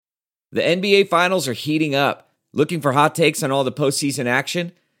The NBA Finals are heating up. Looking for hot takes on all the postseason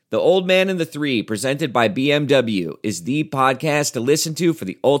action? The Old Man and the Three, presented by BMW, is the podcast to listen to for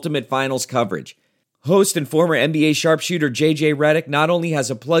the ultimate finals coverage. Host and former NBA sharpshooter JJ Redick not only has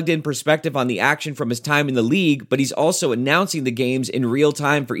a plugged-in perspective on the action from his time in the league, but he's also announcing the games in real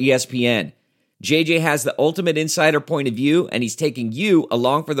time for ESPN. JJ has the ultimate insider point of view, and he's taking you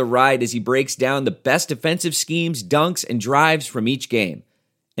along for the ride as he breaks down the best defensive schemes, dunks, and drives from each game.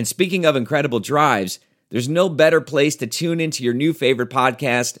 And speaking of incredible drives, there's no better place to tune into your new favorite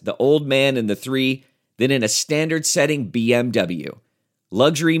podcast, The Old Man and the Three, than in a standard-setting BMW.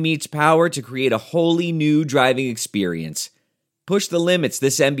 Luxury meets power to create a wholly new driving experience. Push the limits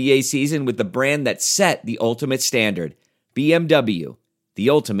this NBA season with the brand that set the ultimate standard, BMW, the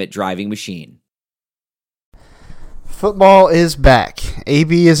ultimate driving machine. Football is back.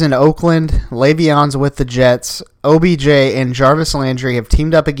 AB is in Oakland, Le'Veon's with the Jets, OBJ and Jarvis Landry have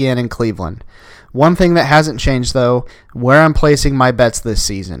teamed up again in Cleveland. One thing that hasn't changed, though, where I'm placing my bets this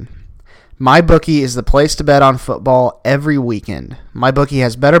season. MyBookie is the place to bet on football every weekend. MyBookie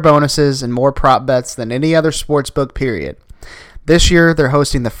has better bonuses and more prop bets than any other sportsbook, period. This year, they're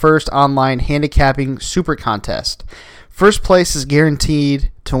hosting the first online handicapping super contest. First place is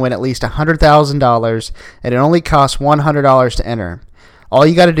guaranteed to win at least $100,000, and it only costs $100 to enter. All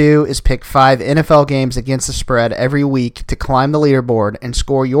you got to do is pick 5 NFL games against the spread every week to climb the leaderboard and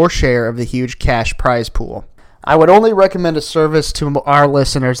score your share of the huge cash prize pool. I would only recommend a service to our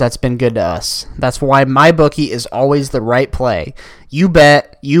listeners that's been good to us. That's why MyBookie is always the right play. You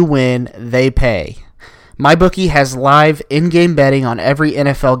bet, you win, they pay. MyBookie has live in-game betting on every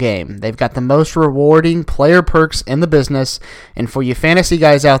NFL game. They've got the most rewarding player perks in the business, and for you fantasy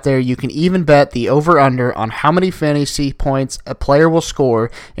guys out there, you can even bet the over-under on how many fantasy points a player will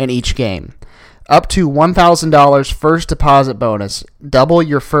score in each game. Up to $1,000 first deposit bonus. Double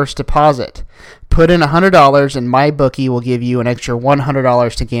your first deposit. Put in $100 and MyBookie will give you an extra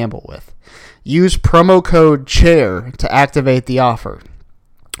 $100 to gamble with. Use promo code CHAIR to activate the offer.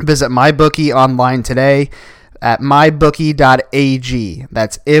 Visit MyBookie online today at mybookie.ag.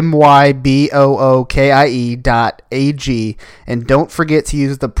 That's mybookie.ag. And don't forget to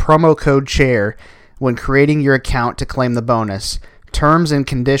use the promo code CHAIR when creating your account to claim the bonus. Terms and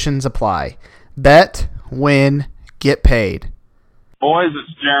conditions apply. Bet, win, get paid. Boys,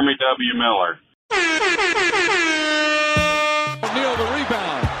 it's Jeremy W. Miller. Neal the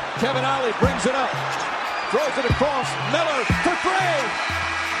rebound. Kevin Ollie brings it up. Throws it across. Miller for three.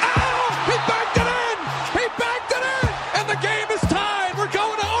 He backed it in! He backed it in! And the game is tied! We're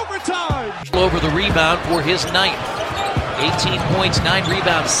going to overtime! Over the rebound for his ninth. 18 points, 9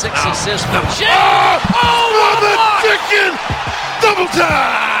 rebounds, 6 assists from Jay. Oh, the chicken! Double time!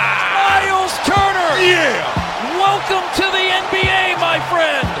 Miles Turner! Yeah! Welcome to the NBA, my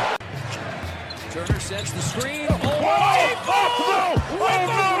friend! Turner sets the screen. No! Don't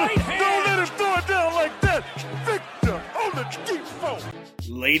let him throw it down like that! Victor on the deep phone!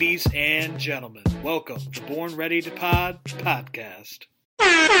 Ladies and gentlemen, welcome to Born Ready to Pod podcast.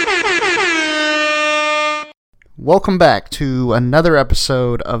 Welcome back to another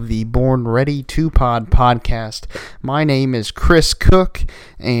episode of the Born Ready to Pod podcast. My name is Chris Cook,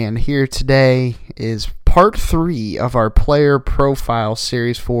 and here today is part 3 of our player profile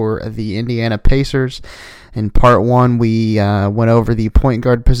series for the Indiana Pacers. In part 1, we went over the point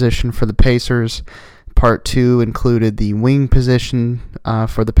guard position for the Pacers. Part 2 included the wing position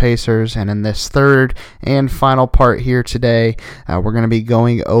for the Pacers, and in this third and final part here today, we're going to be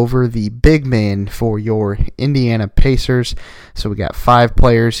going over the big men for your Indiana Pacers. So we got 5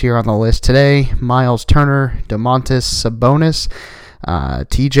 players here on the list today: Miles Turner, Domantas Sabonis,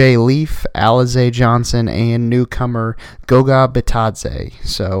 TJ Leaf, Alize Johnson, and newcomer Goga Bitadze.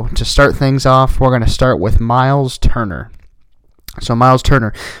 So to start things off, we're going to start with Miles Turner. So Miles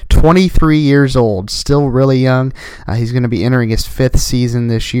Turner, 23 years old, still really young. He's going to be entering his 5th season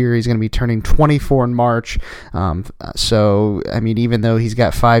this year. He's going to be turning 24 in March. So, I mean, even though he's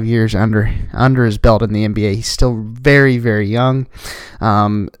got 5 years under his belt in the NBA, he's still very, very young.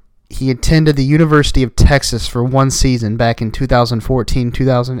 He attended the University of Texas for 1 season back in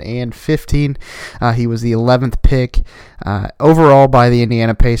 2014-2015. He was the 11th pick overall by the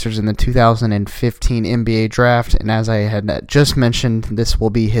Indiana Pacers in the 2015 NBA draft. And as I had just mentioned, this will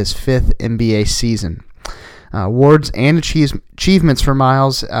be his 5th NBA season. Awards and achievements for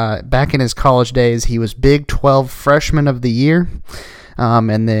Miles. Back in his college days, he was Big 12 Freshman of the Year.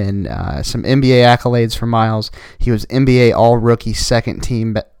 And then some NBA accolades for Miles. He was NBA All-Rookie second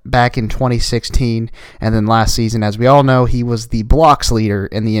team back in 2016. And then last season, as we all know, he was the blocks leader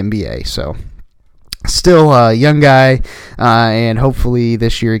in the NBA. So still a young guy, and hopefully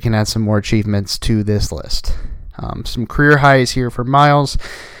this year he can add some more achievements to this list. Some career highs here for Miles.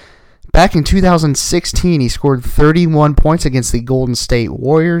 Back in 2016, he scored 31 points against the Golden State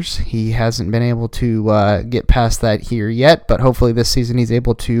Warriors. He hasn't been able to get past that here yet, but hopefully this season he's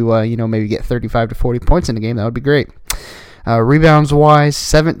able to, maybe get 35 to 40 points in a game. That would be great. Rebounds-wise,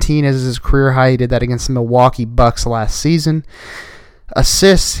 17 is his career high. He did that against the Milwaukee Bucks last season.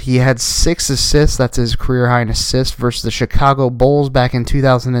 Assists, he had 6 assists. That's his career high in assists versus the Chicago Bulls back in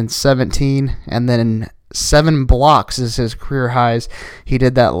 2017. And then 7 blocks is his career highs. He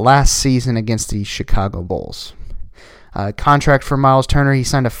did that last season against the Chicago Bulls. Contract for Miles Turner, he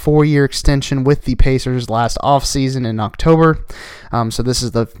signed a 4-year extension with the Pacers last offseason in October. So this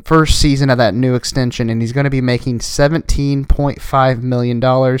is the first season of that new extension, and he's going to be making $17.5 million.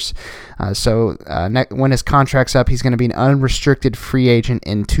 When his contract's up, he's going to be an unrestricted free agent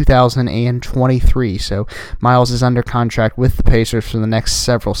in 2023. So Miles is under contract with the Pacers for the next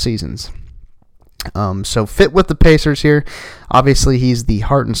several seasons. So fit with the Pacers here. Obviously, he's the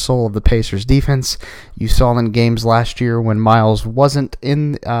heart and soul of the Pacers defense. You saw in games last year when Miles wasn't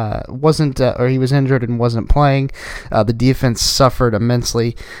or he was injured and wasn't playing. The defense suffered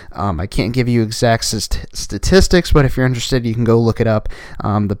immensely. I can't give you exact statistics, but if you're interested, you can go look it up.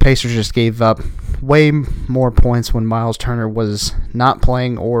 The Pacers just gave up way more points when Miles Turner was not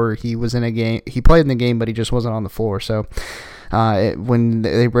playing, or he was in a game. He played in the game, but he just wasn't on the floor. So. When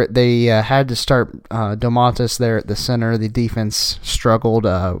they had to start Domantas there at the center, the defense struggled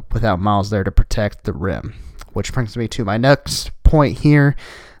without Miles there to protect the rim, which brings me to my next point here.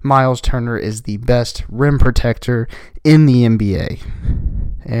 Miles Turner is the best rim protector in the NBA,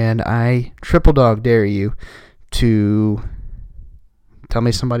 and I triple dog dare you to tell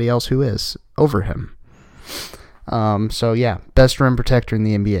me somebody else who is over him. Best rim protector in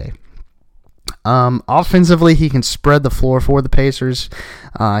the NBA. Offensively, he can spread the floor for the Pacers.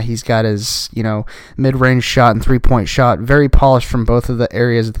 He's got his, mid-range shot and three-point shot very polished from both of the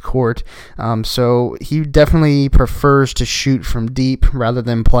areas of the court. So he definitely prefers to shoot from deep rather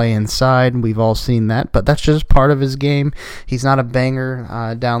than play inside. We've all seen that, but that's just part of his game. He's not a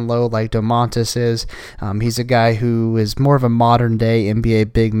banger down low like Domantas is. He's a guy who is more of a modern-day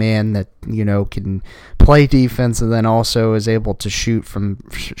NBA big man that, can play defense and then also is able to shoot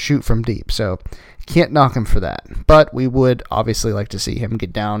from deep. So can't knock him for that. But we would obviously like to see him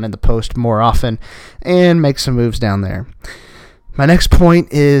get down in the post more often and make some moves down there. My next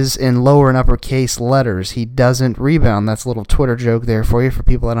point is in lower and uppercase letters. He doesn't rebound. That's a little Twitter joke there for you for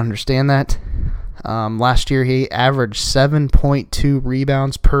people that understand that. Last year he averaged 7.2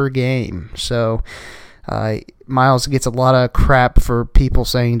 rebounds per game. So Miles gets a lot of crap for people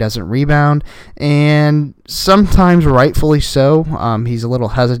saying he doesn't rebound, and sometimes rightfully so. He's a little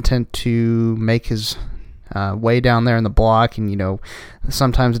hesitant to make his way down there in the block, and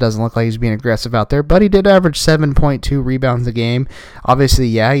sometimes it doesn't look like he's being aggressive out there, but he did average 7.2 rebounds a game. Obviously,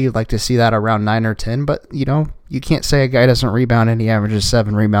 you'd like to see that around 9 or 10, but you can't say a guy doesn't rebound and he averages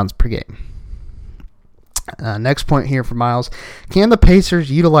 7 rebounds per game. Next point here for Miles: can the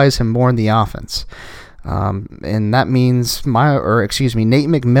Pacers utilize him more in the offense? And that means Nate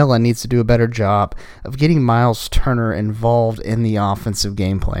McMillan needs to do a better job of getting Miles Turner involved in the offensive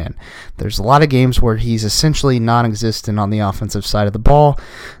game plan. There's a lot of games where he's essentially non-existent on the offensive side of the ball.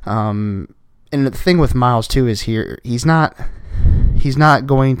 And the thing with Miles too is he's not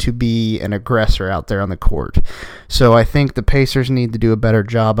going to be an aggressor out there on the court. So I think the Pacers need to do a better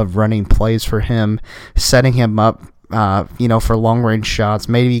job of running plays for him, setting him up for long-range shots,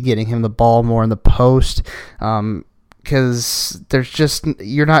 maybe getting him the ball more in the post, because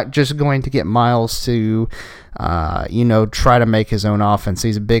you're not just going to get Miles to, try to make his own offense.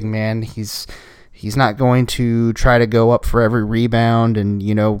 He's a big man. He's not going to try to go up for every rebound and,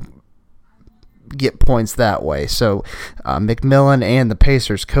 get points that way. So McMillan and the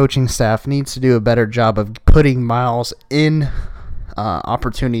Pacers coaching staff needs to do a better job of putting Miles in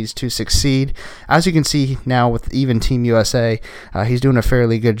opportunities to succeed. As you can see now with even Team USA, he's doing a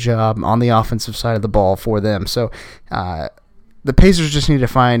fairly good job on the offensive side of the ball for them. So the Pacers just need to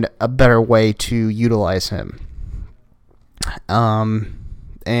find a better way to utilize him.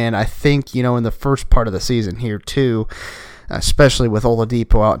 And I think, in the first part of the season here too, especially with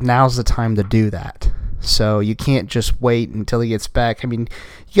Oladipo out, now's the time to do that. So you can't just wait until he gets back. I mean,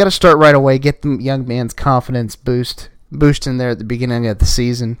 you got to start right away, get the young man's confidence boost in there at the beginning of the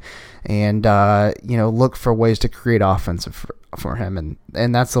season, and look for ways to create offense for him,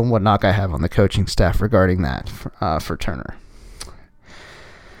 and that's the one knock I have on the coaching staff regarding that for Turner.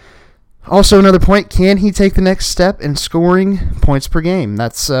 Also, another point, can he take the next step in scoring points per game?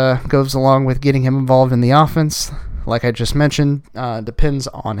 That goes along with getting him involved in the offense. Like I just mentioned, depends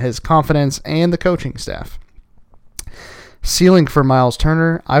on his confidence and the coaching staff. Ceiling for Miles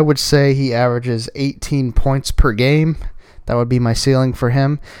Turner, I would say he averages 18 points per game. That would be my ceiling for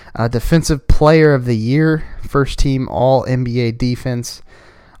him. Defensive Player of the Year, first team All-NBA defense,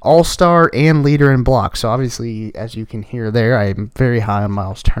 All-Star, and leader in blocks. So obviously, as you can hear there, I am very high on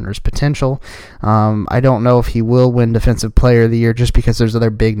Miles Turner's potential. I don't know if he will win Defensive Player of the Year just because there's other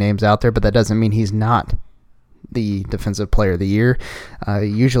big names out there, but that doesn't mean he's not the Defensive Player of the Year.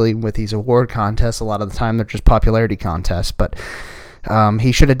 Usually with these award contests, a lot of the time they're just popularity contests, but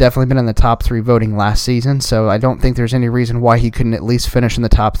he should have definitely been in the top 3 voting last season, so I don't think there's any reason why he couldn't at least finish in the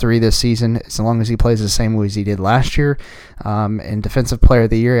top 3 this season, as long as he plays the same way as he did last year. And Defensive Player of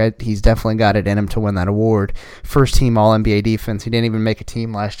the Year, he's definitely got it in him to win that award. First team All-NBA defense, he didn't even make a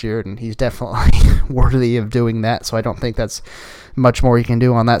team last year, and he's definitely worthy of doing that, so I don't think that's much more he can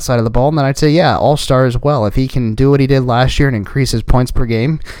do on that side of the ball. And then I'd say, yeah, All-Star as well. If he can do what he did last year and increase his points per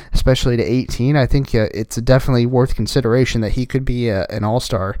game, especially to 18, I think it's definitely worth consideration that he could be an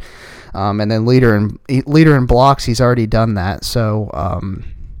All-Star. And then leader in blocks, he's already done that. So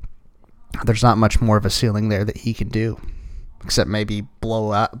there's not much more of a ceiling there that he can do, except maybe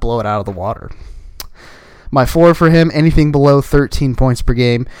blow it out of the water. My floor for him, anything below 13 points per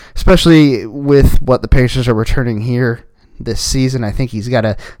game, especially with what the Pacers are returning here this season. I think he's got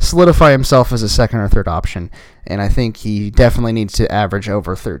to solidify himself as a second or third option, and I think he definitely needs to average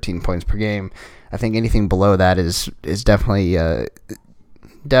over 13 points per game. I think anything below that is definitely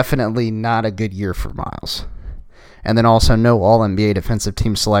not a good year for Miles. And then also no All-NBA defensive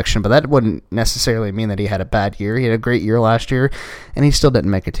team selection, but that wouldn't necessarily mean that he had a bad year. He had a great year last year, and he still didn't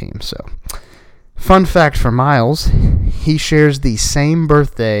make a team. So, fun fact for Miles, he shares the same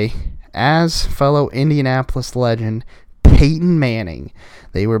birthday as fellow Indianapolis legend Peyton Manning.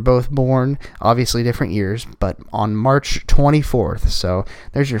 They were both born, obviously different years, but on March 24th. So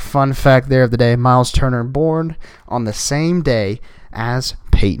there's your fun fact there of the day. Miles Turner born on the same day as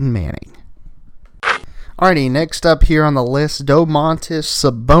Peyton Manning. Alrighty, next up here on the list, Domantas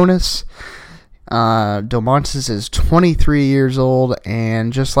Sabonis. Domantas is 23 years old,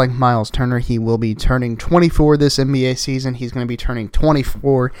 and just like Miles Turner, he will be turning 24 this NBA season. He's going to be turning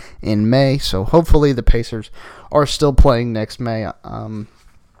 24 in May, so hopefully the Pacers are still playing next May.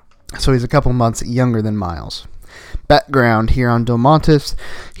 So he's a couple months younger than Miles. Background here on Domantas: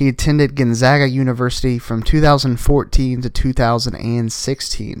 he attended Gonzaga University from 2014 to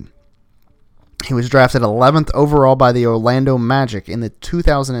 2016. He was drafted 11th overall by the Orlando Magic in the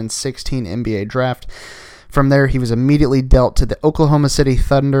 2016 NBA draft. From there, he was immediately dealt to the Oklahoma City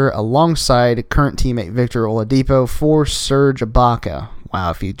Thunder alongside current teammate Victor Oladipo for Serge Ibaka.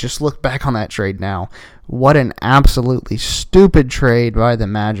 Wow, if you just look back on that trade now, what an absolutely stupid trade by the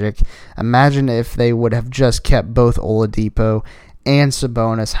Magic. Imagine if they would have just kept both Oladipo and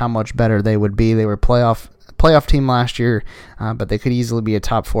Sabonis, how much better they would be. They were playoff team last year, but they could easily be a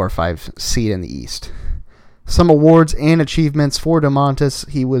top 4 or 5 seed in the East. Some awards and achievements for Domantas: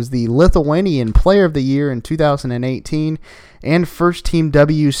 he was the Lithuanian Player of the Year in 2018 and first team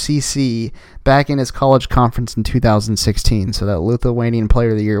WCC back in his college conference in 2016. So that Lithuanian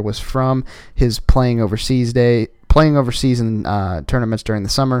Player of the Year was from his playing overseas in tournaments during the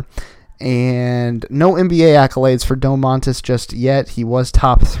summer. And no NBA accolades for Domantas just yet. He was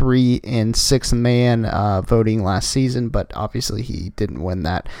top 3 in sixth man voting last season, but obviously he didn't win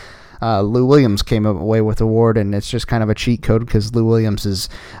that. Lou Williams came away with the award, and it's just kind of a cheat code because Lou Williams is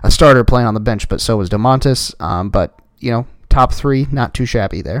a starter playing on the bench, but so is Domantas. But, top 3, not too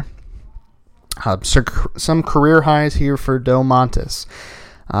shabby there. Some career highs here for Domantas.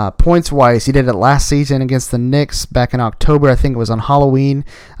 Points-wise, he did it last season against the Knicks back in October. I think it was on Halloween.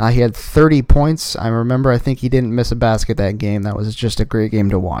 He had 30 points. I think he didn't miss a basket that game. That was just a great game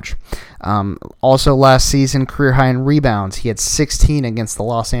to watch. Also last season, career high in rebounds. He had 16 against the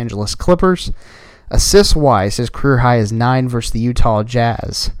Los Angeles Clippers. Assists-wise, his career high is 9 versus the Utah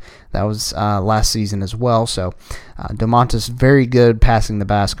Jazz. That was last season as well. So Domantas very good passing the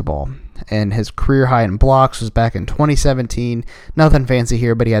basketball. And his career high in blocks was back in 2017. Nothing fancy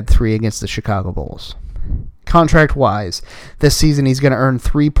here, but he had 3 against the Chicago Bulls. Contract-wise, this season he's going to earn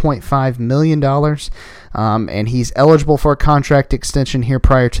 $3.5 million, and he's eligible for a contract extension here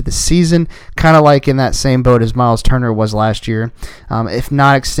prior to the season, kind of like in that same boat as Miles Turner was last year. If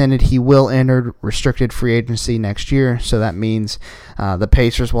not extended, he will enter restricted free agency next year, so that means the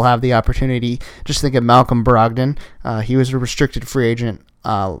Pacers will have the opportunity. Just think of Malcolm Brogdon. He was a restricted free agent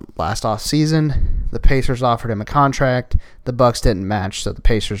last off season. The Pacers offered him a contract. The Bucks didn't match, so the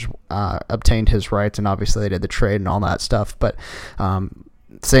Pacers obtained his rights, and obviously they did the trade and all that stuff. But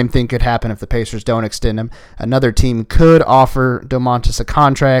same thing could happen if the Pacers don't extend him. Another team could offer Domantas a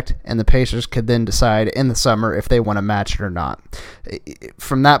contract, and the Pacers could then decide in the summer if they want to match it or not.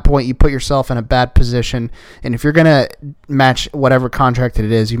 From that point, you put yourself in a bad position, and if you're going to match whatever contract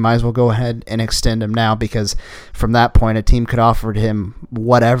it is, you might as well go ahead and extend him now, because from that point, a team could offer him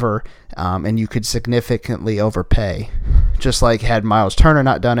whatever, and you could significantly overpay. Just like had Miles Turner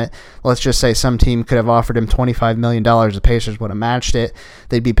not done it, let's just say some team could have offered him $25 million. The Pacers would have matched it.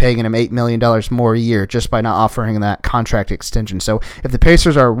 They'd be paying him $8 million more a year just by not offering that contract extension. So if the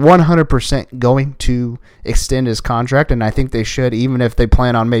Pacers are 100% going to extend his contract, and I think they should, even if they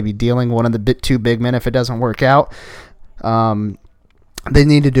plan on maybe dealing one of the two big men if it doesn't work out, they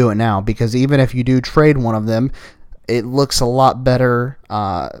need to do it now, because even if you do trade one of them, it looks a lot better.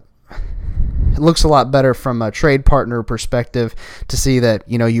 It looks a lot better from a trade partner perspective to see that,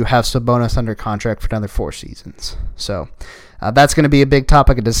 you know, you have Sabonis under contract for another 4 seasons. So that's going to be a big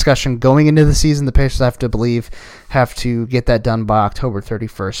topic of discussion going into the season. The Pacers have to get that done by October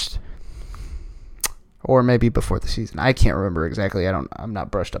 31st. Or maybe before the season. I can't remember exactly. I'm not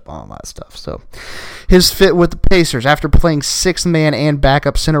brushed up on all that stuff. So his fit with the Pacers after playing 6th man and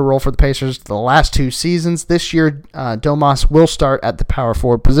backup center role for the Pacers the last 2 seasons. This year, Domas will start at the power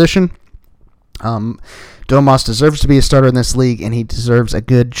forward position. Domas deserves to be a starter in this league, and he deserves a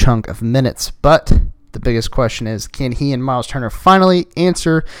good chunk of minutes. But the biggest question is, can he and Miles Turner finally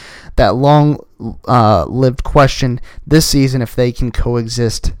answer that long-lived question this season if they can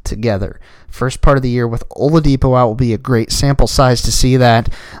coexist together? First part of the year with Oladipo out will be a great sample size to see that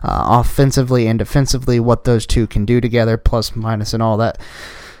offensively and defensively, what those two can do together, plus, minus, and all that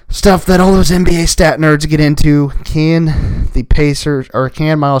stuff that all those NBA stat nerds get into. Can the Pacers, or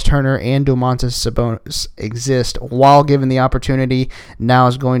can Miles Turner and Domantas Sabonis exist while given the opportunity? Now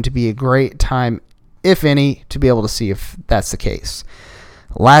is going to be a great time, if any, to be able to see if that's the case.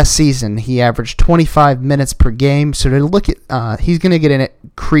 Last season, he averaged 25 minutes per game, so to look at, he's going to get an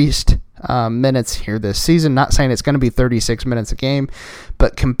increased minutes here this season. Not saying it's going to be 36 minutes a game,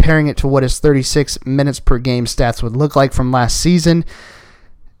 but comparing it to what his 36 minutes per game stats would look like from last season,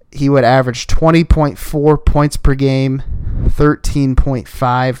 he would average 20.4 points per game,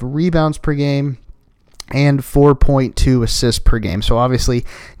 13.5 rebounds per game, and 4.2 assists per game. So obviously,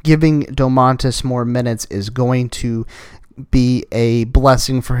 giving Domantas more minutes is going to be a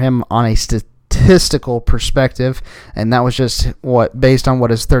blessing for him on a statistical perspective, and that was just based on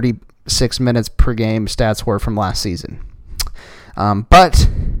what his 36 minutes per game stats were from last season. But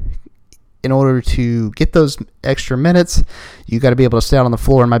in order to get those extra minutes, you got to be able to stay out on the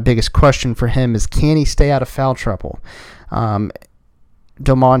floor. And my biggest question for him is, can he stay out of foul trouble?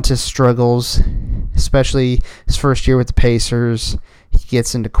 Domantas struggles, especially his first year with the Pacers. He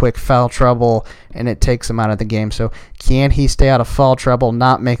gets into quick foul trouble, and it takes him out of the game. So can he stay out of foul trouble,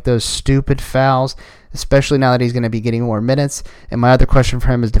 not make those stupid fouls, especially now that he's going to be getting more minutes? And my other question for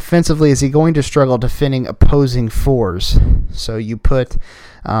him is, defensively, is he going to struggle defending opposing fours? So you put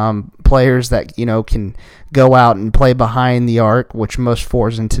players that, you know, can go out and play behind the arc, which most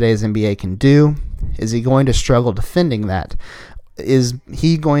fours in today's NBA can do. Is he going to struggle defending that? Is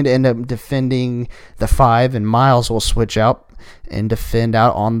he going to end up defending the 5 and Miles will switch out and defend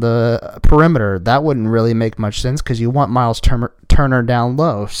out on the perimeter? That wouldn't really make much sense, because you want Miles Turner down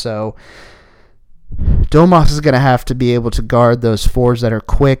low. So Domas is going to have to be able to guard those fours that are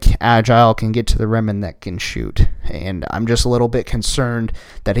quick, agile, can get to the rim, and that can shoot. And I'm just a little bit concerned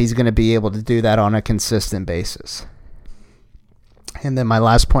that he's going to be able to do that on a consistent basis. And then my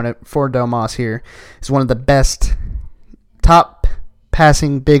last point for Domas here is one of the best top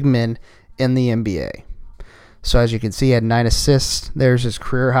passing big men in the NBA. So as you can see, he had 9 assists. There's his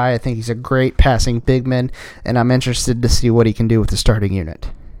career high. I think he's a great passing big man, and I'm interested to see what he can do with the starting unit.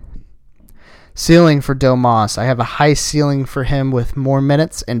 Ceiling for Domas. I have a high ceiling for him with more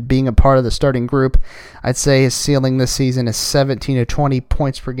minutes and being a part of the starting group. I'd say his ceiling this season is 17 to 20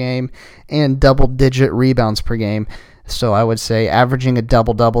 points per game and double-digit rebounds per game. So I would say averaging a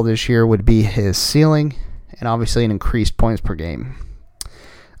double-double this year would be his ceiling, and obviously an increased points per game.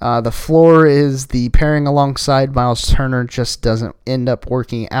 The floor is the pairing alongside Miles Turner just doesn't end up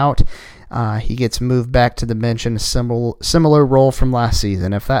working out. He gets moved back to the bench in a similar role from last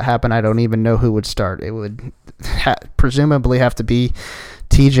season. If that happened, I don't even know who would start. It would presumably have to be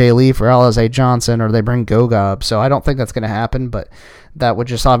TJ Leaf or Alize Johnson, or they bring Goga up. So I don't think that's going to happen, but that would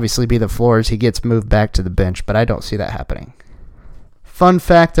just obviously be the floor as he gets moved back to the bench. But I don't see that happening. Fun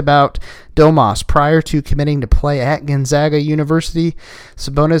fact about Domas: prior to committing to play at Gonzaga University,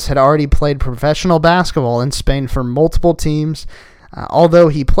 Sabonis had already played professional basketball in Spain for multiple teams. Although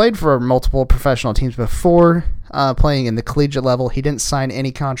he played for multiple professional teams before playing in the collegiate level, he didn't sign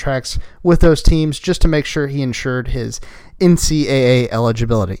any contracts with those teams just to make sure he ensured his NCAA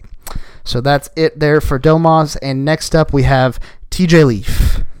eligibility. So that's it there for Domas. And next up we have TJ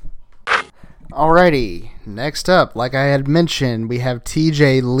Leaf. Alrighty, next up, like I had mentioned, we have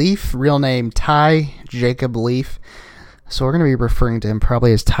TJ Leaf, real name Ty Jacob Leaf. So we're going to be referring to him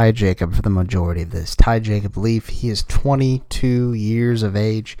probably as Ty Jacob for the majority of this. Ty Jacob Leaf, he is 22 years of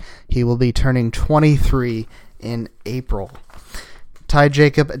age. He will be turning 23 in April. Ty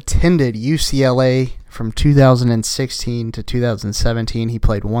Jacob attended UCLA from 2016 to 2017. He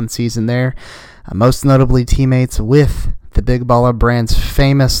played one season there, most notably teammates with the Big Baller Brand's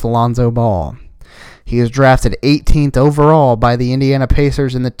famous Lonzo Ball. He was drafted 18th overall by the Indiana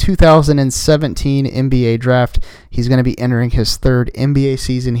Pacers in the 2017 NBA draft. He's going to be entering his third NBA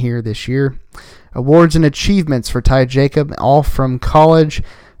season here this year. Awards and achievements for Ty Jacob, all from college.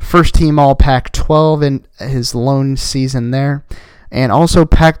 First team All Pac-12 in his lone season there. And also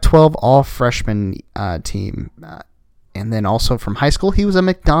Pac-12 All Freshman team. And then also from high school, he was a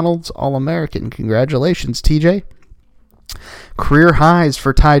McDonald's All-American. Congratulations, TJ. Career highs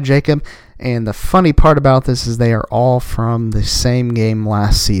for Ty Jacob. And the funny part about this is they are all from the same game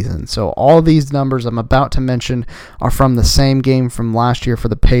last season. So all these numbers I'm about to mention are from the same game from last year for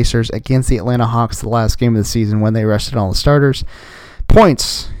the Pacers against the Atlanta Hawks, the last game of the season when they rested all the starters.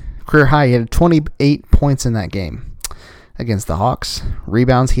 Points, career high, he had 28 points in that game against the Hawks.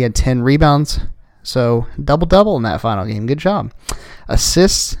 Rebounds, he had 10 rebounds. So double-double in that final game. Good job.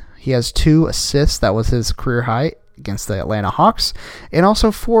 Assists, he has 2 assists. That was his career high against the Atlanta Hawks, and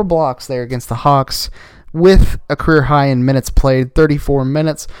also 4 blocks there against the Hawks with a career high in minutes played, 34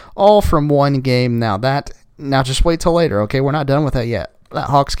 minutes, all from one game. Now just wait till later, okay? We're not done with that yet.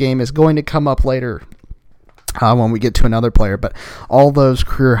 That Hawks game is going to come up later when we get to another player, but all those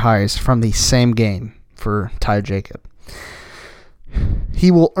career highs from the same game for Ty Jacob.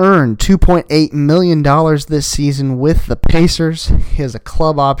 He will earn $2.8 million this season with the Pacers. He has a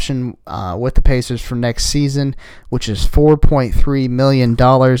club option with the Pacers for next season, which is $4.3 million.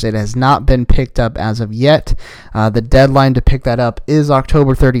 It has not been picked up as of yet. The deadline to pick that up is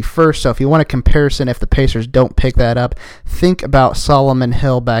October 31st. So if you want a comparison, if the Pacers don't pick that up, think about Solomon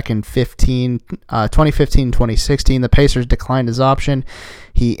Hill back in 2015-2016. The Pacers declined his option.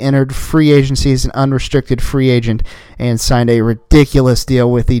 He entered free agency as an unrestricted free agent and signed a ridiculous deal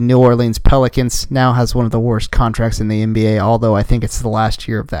with the New Orleans Pelicans. Now has one of the worst contracts in the NBA, although I think it's the last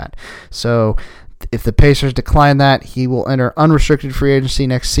year of that. So if the Pacers decline that, he will enter unrestricted free agency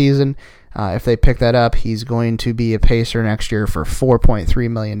next season. If they pick that up, he's going to be a Pacer next year for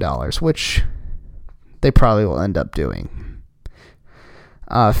 $4.3 million, which they probably will end up doing.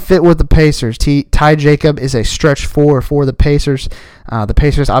 Fit with the Pacers. Ty Jacob is a stretch 4 for the Pacers. The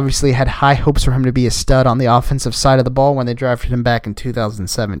Pacers obviously had high hopes for him to be a stud on the offensive side of the ball when they drafted him back in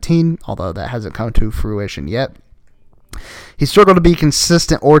 2017, although that hasn't come to fruition yet. He struggled to be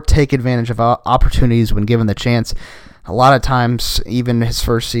consistent or take advantage of opportunities when given the chance. A lot of times, even his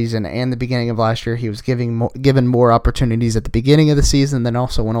first season and the beginning of last year, he was given more opportunities at the beginning of the season. Then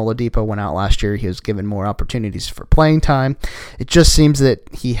also when Oladipo went out last year, he was given more opportunities for playing time. It just seems that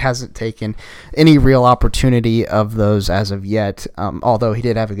he hasn't taken any real opportunity of those as of yet, although he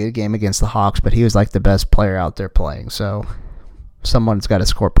did have a good game against the Hawks, but he was like the best player out there playing. So someone's got to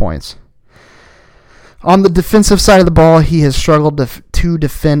score points. On the defensive side of the ball, he has struggled to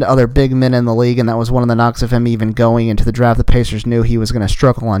defend other big men in the league, and that was one of the knocks of him even going into the draft. The Pacers knew he was going to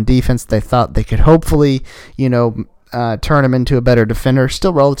struggle on defense. They thought they could hopefully, turn him into a better defender.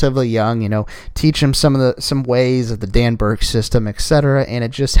 Still relatively young, teach him some ways of the Dan Burke system, etc., and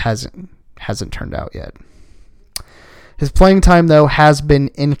it just hasn't turned out yet. His playing time, though, has been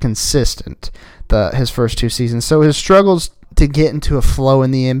inconsistent his first 2 seasons, so his struggles to get into a flow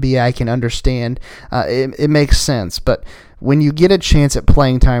in the NBA, I can understand. It makes sense, but when you get a chance at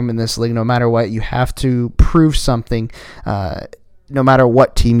playing time in this league, no matter what, you have to prove something, no matter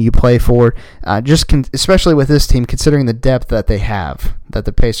what team you play for, especially with this team, considering the depth that they have, that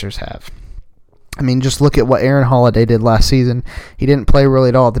the Pacers have. I mean, just look at what Aaron Holiday did last season. He didn't play really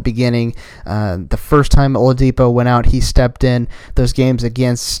at all at the beginning. The first time Oladipo went out, he stepped in those games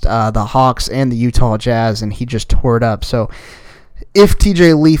against the Hawks and the Utah Jazz, and he just tore it up. So if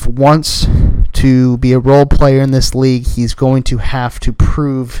TJ Leaf wants to be a role player in this league, he's going to have to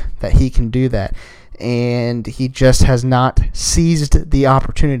prove that he can do that. And he just has not seized the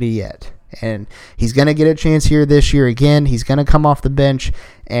opportunity yet. And he's going to get a chance here this year again. He's going to come off the bench,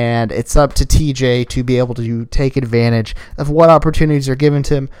 and it's up to TJ to be able to take advantage of what opportunities are given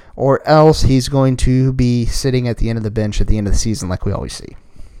to him, or else he's going to be sitting at the end of the bench at the end of the season like we always see.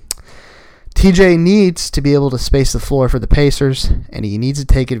 TJ needs to be able to space the floor for the Pacers, and he needs to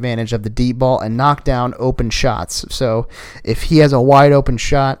take advantage of the deep ball and knock down open shots. So if he has a wide open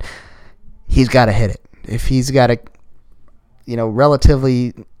shot, he's got to hit it. If he's got a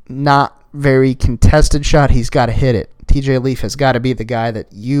relatively not very contested shot, he's got to hit it. TJ Leaf has got to be the guy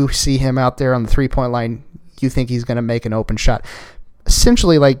that you see him out there on the three-point line, you think he's going to make an open shot.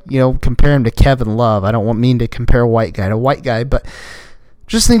 Essentially, compare him to Kevin Love. I don't mean to compare white guy to white guy, but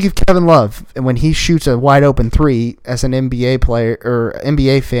just think of Kevin Love, and when he shoots a wide open three as an NBA player or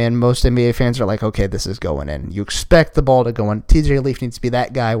NBA fan, most NBA fans are like, okay, this is going in. You expect the ball to go in. TJ Leaf needs to be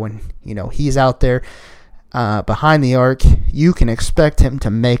that guy when he's out there behind the arc. You can expect him to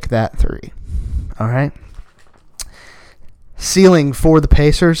make that three. All right. Ceiling for the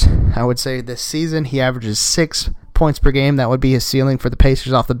Pacers, I would say this season he averages 6 points per game. That would be his ceiling for the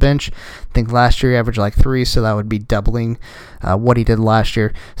Pacers off the bench. I think last year he averaged 3, so that would be doubling what he did last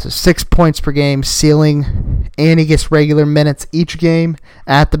year. So 6 points per game ceiling, and he gets regular minutes each game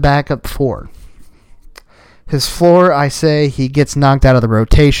at the backup 4. His floor, I say he gets knocked out of the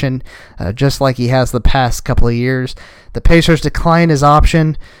rotation, just like he has the past couple of years. The Pacers decline his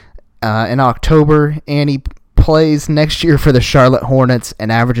option in October, and he plays next year for the Charlotte Hornets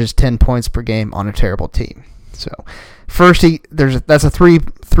and averages 10 points per game on a terrible team. So first, that's a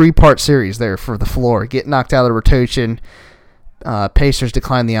three-part series there for the floor. Get knocked out of the rotation, Pacers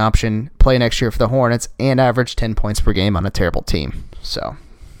decline the option, play next year for the Hornets, and average 10 points per game on a terrible team. So,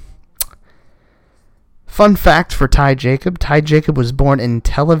 fun fact for Ty Jacob. Ty Jacob was born in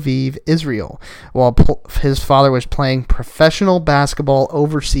Tel Aviv, Israel, while his father was playing professional basketball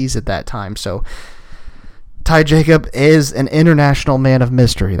overseas at that time. So Ty Jacob is an international man of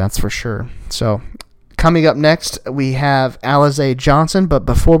mystery, that's for sure. So coming up next, we have Alize Johnson, but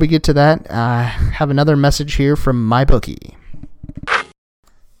before we get to that, I have another message here from MyBookie.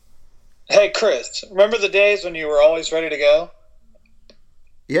 Hey, Chris, remember the days when you were always ready to go?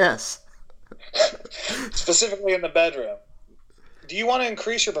 Yes. Specifically in the bedroom. Do you want to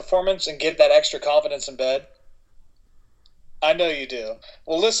increase your performance and get that extra confidence in bed? I know you do.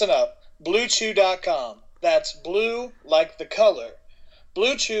 Well, listen up. BlueChew.com. That's blue like the color.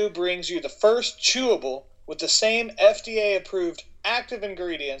 Blue Chew brings you the first chewable with the same FDA-approved active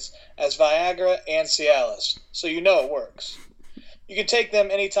ingredients as Viagra and Cialis, so you know it works. You can take them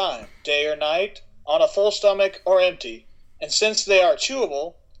anytime, day or night, on a full stomach or empty, and since they are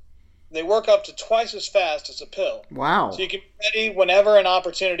chewable, they work up to twice as fast as a pill. Wow. So you can be ready whenever an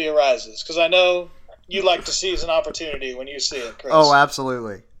opportunity arises, because I know you like to seize an opportunity when you see it, Chris. Oh,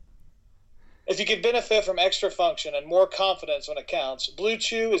 absolutely. If you could benefit from extra function and more confidence when it counts, Blue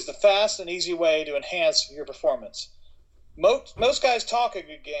Chew is the fast and easy way to enhance your performance. Most guys talk a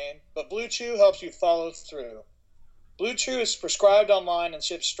good game, but Blue Chew helps you follow through. Blue Chew is prescribed online and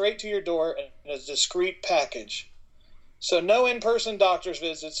shipped straight to your door in a discreet package. So no in-person doctor's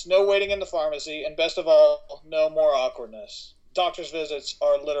visits, no waiting in the pharmacy, and best of all, no more awkwardness. Doctor's visits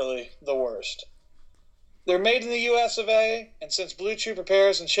are literally the worst. They're made in the US of A, and since Blue Chew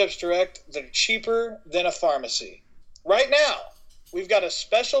prepares and ships direct, they're cheaper than a pharmacy. Right now, we've got a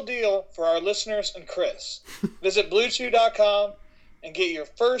special deal for our listeners and Chris. Visit BlueChew.com and get your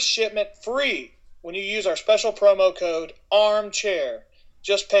first shipment free when you use our special promo code ARMCHAIR.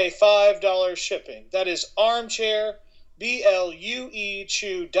 Just pay $5 shipping. That is ARMCHAIR, BLUE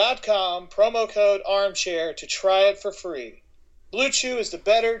Chew.com, promo code ARMCHAIR to try it for free. Blue Chew is the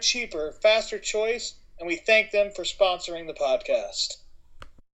better, cheaper, faster choice, and we thank them for sponsoring the podcast.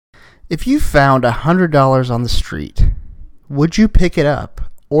 If you found $100 on the street, would you pick it up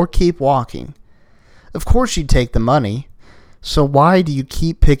or keep walking? Of course you'd take the money. So why do you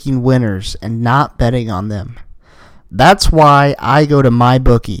keep picking winners and not betting on them? That's why I go to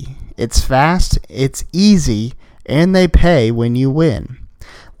MyBookie. It's fast, it's easy, and they pay when you win.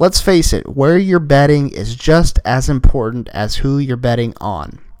 Let's face it, where you're betting is just as important as who you're betting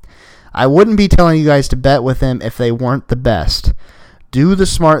on. I wouldn't be telling you guys to bet with them if they weren't the best. Do the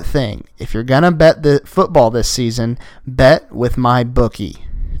smart thing. If you're going to bet the football this season, bet with MyBookie.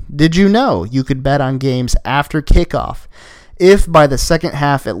 Did you know you could bet on games after kickoff? If by the second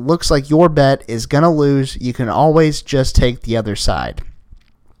half it looks like your bet is going to lose, you can always just take the other side.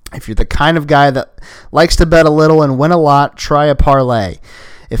 If you're the kind of guy that likes to bet a little and win a lot, try a parlay.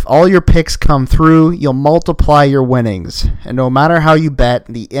 If all your picks come through, you'll multiply your winnings. And no matter how you bet,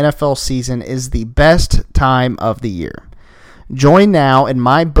 the NFL season is the best time of the year. Join now and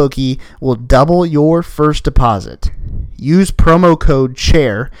MyBookie will double your first deposit. Use promo code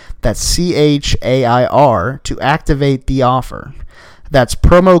CHAIR, that's CHAIR, to activate the offer. That's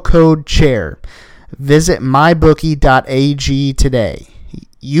promo code CHAIR. Visit mybookie.ag today.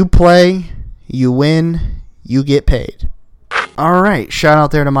 You play, you win, you get paid. All right, shout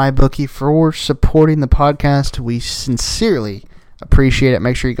out there to MyBookie for supporting the podcast. We sincerely appreciate it.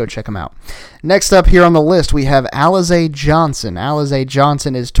 Make sure you go check them out. Next up here on the list, we have Alize Johnson. Alize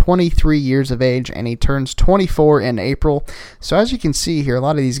Johnson is 23 years of age, and he turns 24 in April. So as you can see here, a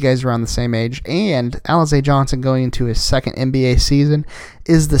lot of these guys are around the same age, and Alize Johnson, going into his second NBA season,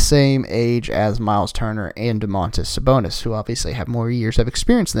 is the same age as Miles Turner and Domantas Sabonis, who obviously have more years of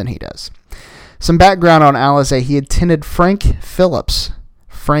experience than he does. Some background on Alize: he attended Frank Phillips.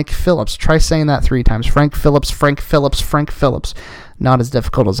 Try saying that 3 times. Frank Phillips. Not as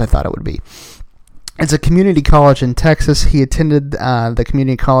difficult as I thought it would be. It's a community college in Texas. He attended the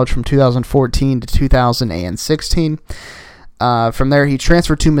community college from 2014 to 2016. From there, he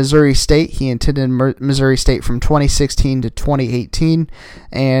transferred to Missouri State. He attended Missouri State from 2016 to 2018,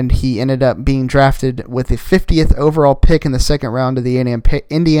 and he ended up being drafted with the 50th overall pick in the second round of the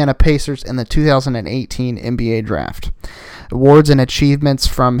Indiana Pacers in the 2018 NBA Draft. Awards and achievements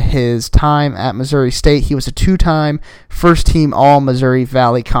from his time at Missouri State: he was a 2-time first-team All-Missouri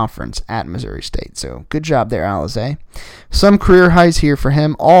Valley Conference at Missouri State. So good job there, Alize. Some career highs here for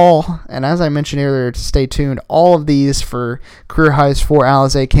him. And as I mentioned earlier, to stay tuned, all of these for career highs for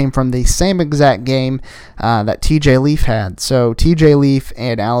Alize came from the same exact game that TJ Leaf had. So TJ Leaf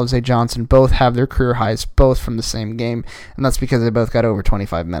and Alize Johnson both have their career highs, both from the same game, and that's because they both got over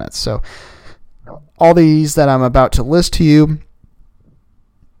 25 minutes. So all these that I'm about to list to you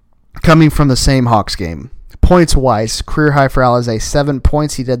coming from the same Hawks game. Points-wise, career high for Alize, 7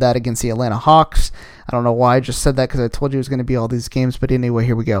 points. He did that against the Atlanta Hawks. I don't know why I just said that, because I told you it was going to be all these games, but anyway,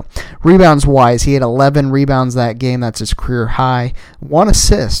 here we go. Rebounds-wise, he had 11 rebounds that game. That's his career high. 1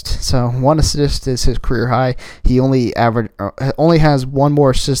 assist. So 1 assist is his career high. He only has 1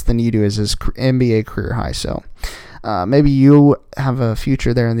 more assist than you do as his NBA career high. So maybe you have a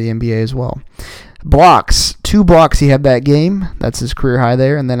future there in the NBA as well. Blocks, 2 blocks he had that game. That's his career high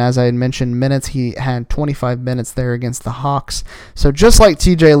there. And then, as I had mentioned, minutes, he had 25 minutes there against the Hawks. So just like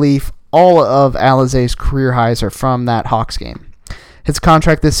TJ Leaf, all of Alize's career highs are from that Hawks game. His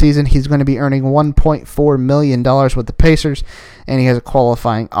contract this season, he's going to be earning $1.4 million with the Pacers, and he has a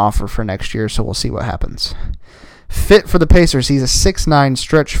qualifying offer for next year, so we'll see what happens. Fit for the Pacers, he's a 6'9"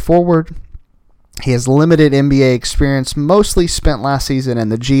 stretch forward. He has limited NBA experience, mostly spent last season in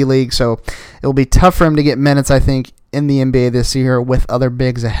the G League, so it'll be tough for him to get minutes, I think, in the NBA this year with other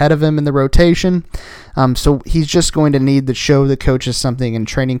bigs ahead of him in the rotation. So he's just going to need to show the coaches something in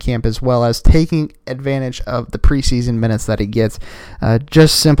training camp, as well as taking advantage of the preseason minutes that he gets,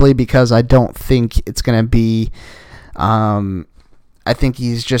 just simply because I don't think it's going to be I think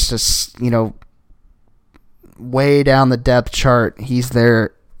he's just way down the depth chart. He's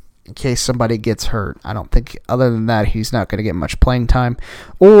there in case somebody gets hurt. I don't think, other than that, he's not going to get much playing time.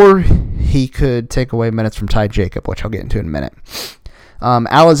 Or he could take away minutes from Ty Jacob, which I'll get into in a minute.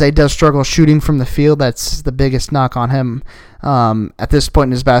 Alize does struggle shooting from the field. That's the biggest knock on him. At this point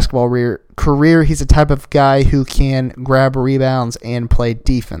in his basketball career, he's the type of guy who can grab rebounds and play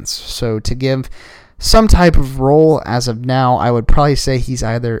defense. So to give some type of role as of now, I would probably say he's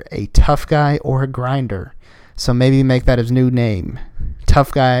either a tough guy or a grinder. So maybe make that his new name.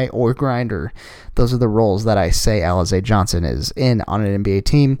 Tough guy or grinder. Those are the roles that I say Alize Johnson is in on an NBA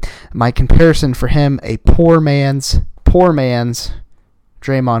team. My comparison for him, a poor man's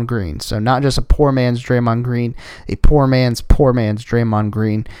Draymond Green. So not just a poor man's Draymond Green, a poor man's Draymond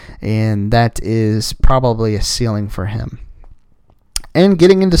Green. And that is probably a ceiling for him. And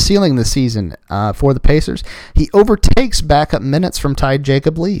getting into ceiling this season for the Pacers, he overtakes backup minutes from Ty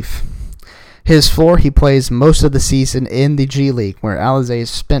Jacob Leaf. His floor, he plays most of the season in the G League, where Alize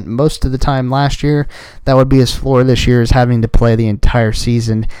spent most of the time last year. That would be his floor this year, is having to play the entire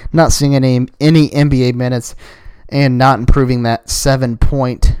season, not seeing any NBA minutes, and not improving that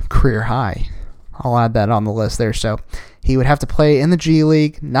 7-point career high. I'll add that on the list there. So he would have to play in the G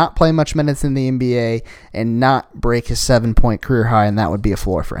League, not play much minutes in the NBA, and not break his 7-point career high, and that would be a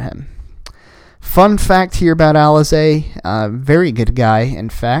floor for him. Fun fact here about Alize, very good guy,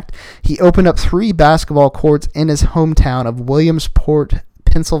 in fact. He opened up 3 basketball courts in his hometown of Williamsport,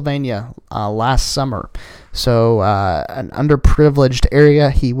 Pennsylvania last summer. So an underprivileged area.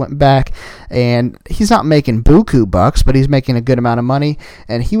 He went back, and he's not making buku bucks, but he's making a good amount of money.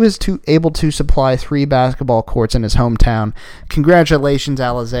 And he was able to supply 3 basketball courts in his hometown. Congratulations,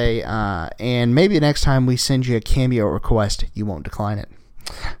 Alizé. And maybe next time we send you a cameo request, you won't decline it.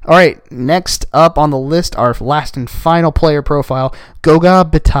 All right, next up on the list, our last and final player profile, Goga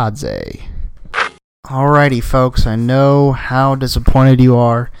Bitadze. Alrighty, folks, I know how disappointed you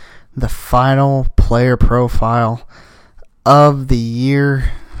are. The final player profile of the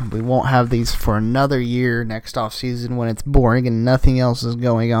year. We won't have these for another year next off season when it's boring and nothing else is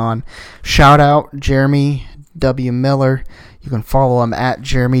going on. Shout out Jeremy W. Miller. You can follow him at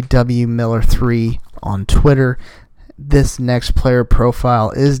Jeremy W. Miller 3 on Twitter. This next player profile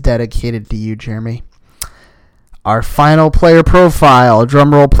is dedicated to you, Jeremy. Our final player profile,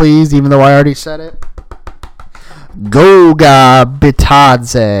 drum roll please, even though I already said it. Goga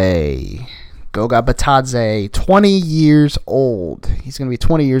Bitadze. Goga Bitadze, 20 years old. He's going to be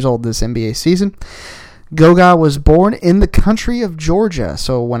 20 years old this NBA season. Goga was born in the country of Georgia.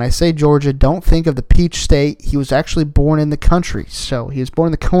 So when I say Georgia, don't think of the Peach State. He was actually born in the country. So he was born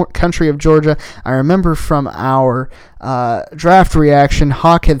in the country of Georgia. I remember from our draft reaction,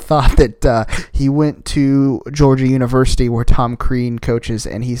 Hawk had thought that he went to Georgia University where Tom Crean coaches,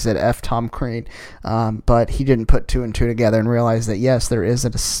 and he said F Tom Crean. But he didn't put 2 and 2 together and realize that, yes, there is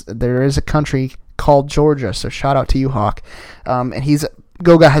a country called Georgia. So shout out to you, Hawk. And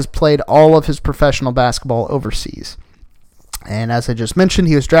Goga has played all of his professional basketball overseas. And as I just mentioned,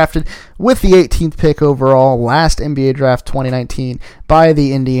 he was drafted with the 18th pick overall last NBA draft 2019 by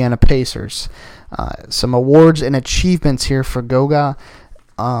the Indiana Pacers. Some awards and achievements here for Goga,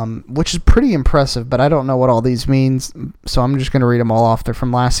 which is pretty impressive, but I don't know what all these means, so I'm just going to read them all off. They're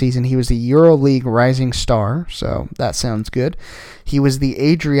from last season. He was the EuroLeague Rising Star, so that sounds good. He was the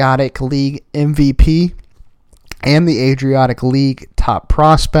Adriatic League MVP and the Adriatic League top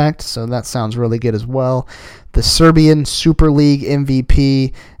prospect, so that sounds really good as well. The Serbian Super League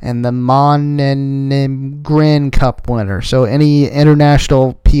MVP and the Montenegrin Cup winner. So any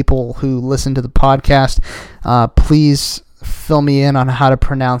international people who listen to the podcast, please fill me in on how to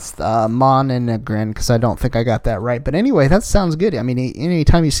pronounce Montenegrin, because I don't think I got that right. But anyway, that sounds good. I mean,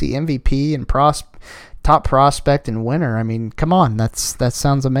 anytime you see MVP and top prospect and winner, I mean, come on, that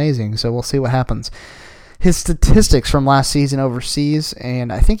sounds amazing. So we'll see what happens. His statistics from last season overseas,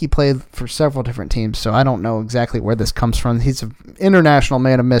 and I think he played for several different teams, so I don't know exactly where this comes from. He's an international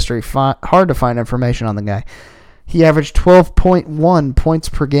man of mystery. Hard to find information on the guy. He averaged 12.1 points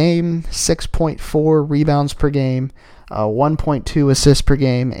per game, 6.4 rebounds per game, 1.2 assists per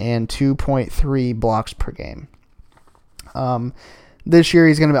game, and 2.3 blocks per game. This year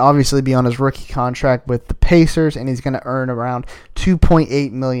he's going to obviously be on his rookie contract with the Pacers, and he's going to earn around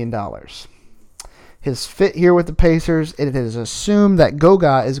 $2.8 million. His fit here with the Pacers, it is assumed that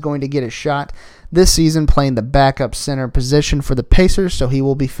Goga is going to get a shot this season playing the backup center position for the Pacers, so he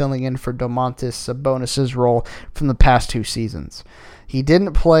will be filling in for Domantas Sabonis' role from the past 2 seasons. He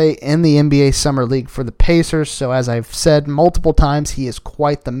didn't play in the NBA Summer League for the Pacers, so as I've said multiple times, he is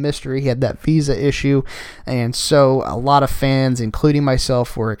quite the mystery. He had that visa issue, and so a lot of fans, including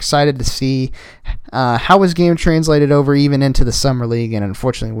myself, were excited to see how his game translated over even into the Summer League, and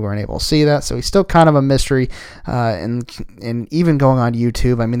unfortunately we weren't able to see that, so he's still kind of a mystery, and even going on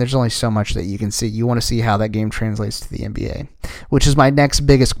YouTube, I mean, there's only so much that you can see. You want to see how that game translates to the NBA, which is my next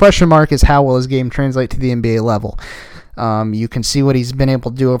biggest question mark, is how will his game translate to the NBA level? You can see what he's been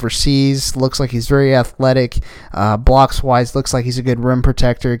able to do overseas. Looks like he's very athletic. Blocks-wise, looks like he's a good rim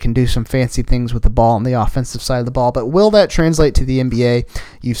protector. Can do some fancy things with the ball on the offensive side of the ball. But will that translate to the NBA?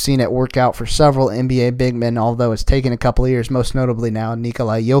 You've seen it work out for several NBA big men, although it's taken a couple of years, most notably now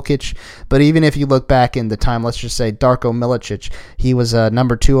Nikola Jokic. But even if you look back in the time, let's just say Darko Milicic, he was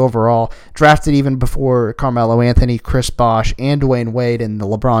number 2 overall, drafted even before Carmelo Anthony, Chris Bosh, and Dwayne Wade in the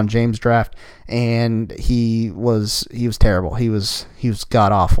LeBron James draft. And he was terrible. He was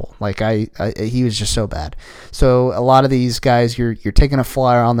god awful. Like he was just so bad. So a lot of these guys, you're taking a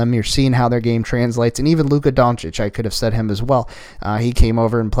flyer on them. You're seeing how their game translates, and even Luka Doncic, I could have said him as well. He came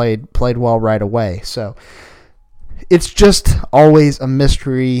over and played well right away. So it's just always a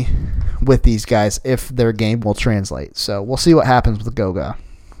mystery with these guys if their game will translate. So we'll see what happens with Goga.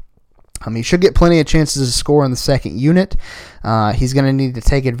 He should get plenty of chances to score in the second unit. He's going to need to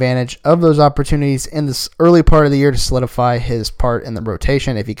take advantage of those opportunities in this early part of the year to solidify his part in the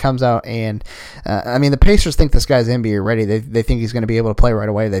rotation. If he comes out and, the Pacers think this guy's NBA ready. They think he's going to be able to play right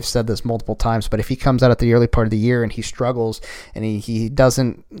away. They've said this multiple times, but if he comes out at the early part of the year and he struggles and he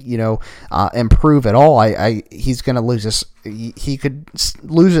doesn't, improve at all, he's going to lose his. He could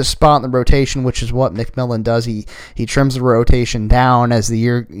lose his spot in the rotation, which is what McMillan does. He trims the rotation down as the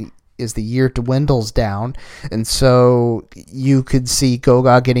year dwindles down, and so you could see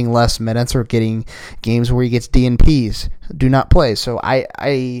Goga getting less minutes or getting games where he gets DNPs, do not play. So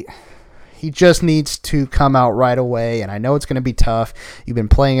he just needs to come out right away, and I know it's going to be tough. You've been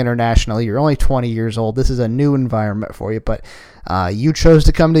playing internationally. You're only 20 years old. This is a new environment for you, but you chose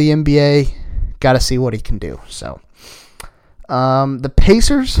to come to the NBA. Got to see what he can do. So the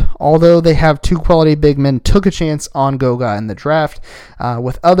Pacers, although they have two quality big men, took a chance on Goga in the draft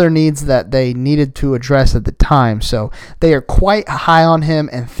with other needs that they needed to address at the time. So they are quite high on him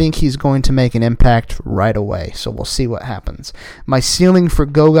and think he's going to make an impact right away. So we'll see what happens. My ceiling for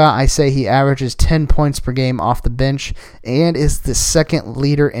Goga, I say he averages 10 points per game off the bench and is the second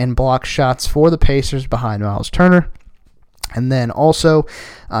leader in block shots for the Pacers behind Miles Turner. And then also,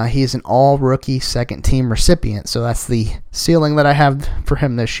 he is an all-rookie second-team recipient. So that's the ceiling that I have for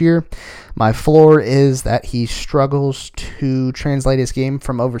him this year. My floor is that he struggles to translate his game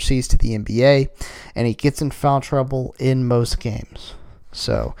from overseas to the NBA, and he gets in foul trouble in most games.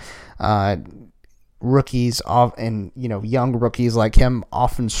 So rookies and young rookies like him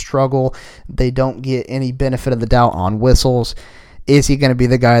often struggle. They don't get any benefit of the doubt on whistles. Is he going to be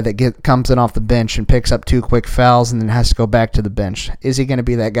the guy that comes in off the bench and picks up 2 quick fouls and then has to go back to the bench? Is he going to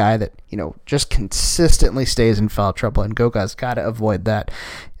be that guy that, just consistently stays in foul trouble? And Goga's got to avoid that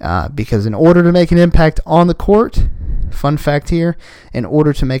because in order to make an impact on the court, fun fact here, in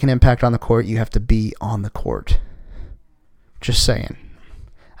order to make an impact on the court, you have to be on the court. Just saying.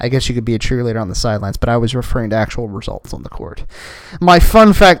 I guess you could be a cheerleader on the sidelines, but I was referring to actual results on the court. My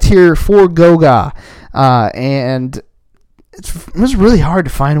fun fact here for Goga, and it was really hard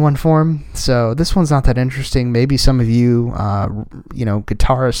to find one for him, so this one's not that interesting. Maybe some of you,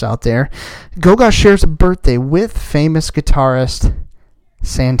 guitarists out there. Goga shares a birthday with famous guitarist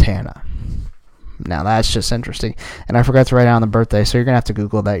Santana. Now, that's just interesting, and I forgot to write down the birthday, so you're going to have to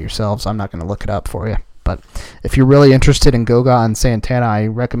Google that yourselves. I'm not going to look it up for you, but if you're really interested in Goga and Santana, I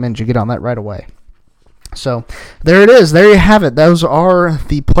recommend you get on that right away. So there it is. There you have it. Those are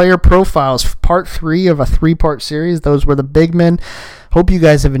the player profiles, part 3 of a 3-part series. Those were the big men. Hope you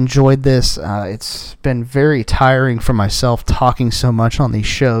guys have enjoyed this. It's been very tiring for myself talking so much on these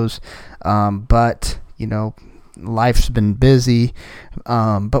shows, but life's been busy.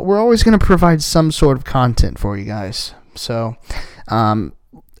 But we're always going to provide some sort of content for you guys. So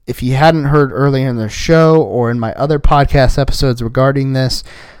if you hadn't heard earlier in the show or in my other podcast episodes regarding this,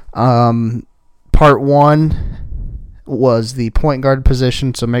 Part 1 was the point guard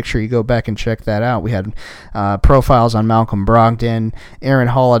position, so make sure you go back and check that out. We had profiles on Malcolm Brogdon, Aaron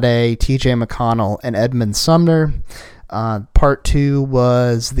Holiday, TJ McConnell, and Edmund Sumner. Part 2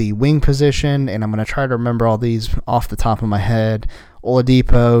 was the wing position, and I'm going to try to remember all these off the top of my head.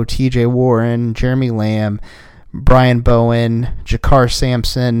 Oladipo, TJ Warren, Jeremy Lamb, Brian Bowen, Jakar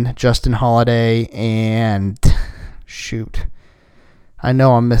Sampson, Justin Holiday, and I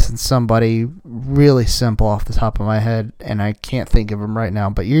know I'm missing somebody really simple off the top of my head, and I can't think of him right now,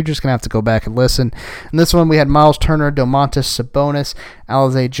 but you're just going to have to go back and listen. In this one, we had Miles Turner, Domantas Sabonis,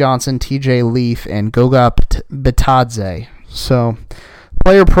 Alize Johnson, TJ Leaf, and Goga Bitadze. So,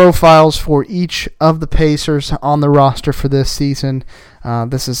 player profiles for each of the Pacers on the roster for this season.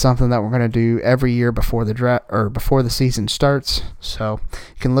 This is something that we're going to do every year before the draft or before the season starts. So,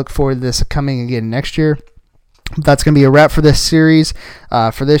 you can look forward to this coming again next year. That's going to be a wrap for this series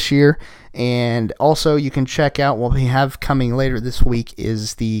for this year. And also you can check out what we have coming later this week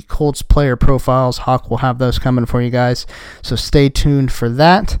is the Colts player profiles. Hawk will have those coming for you guys. So stay tuned for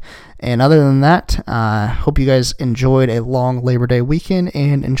that. And other than that, hope you guys enjoyed a long Labor Day weekend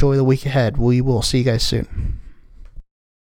and enjoy the week ahead. We will see you guys soon.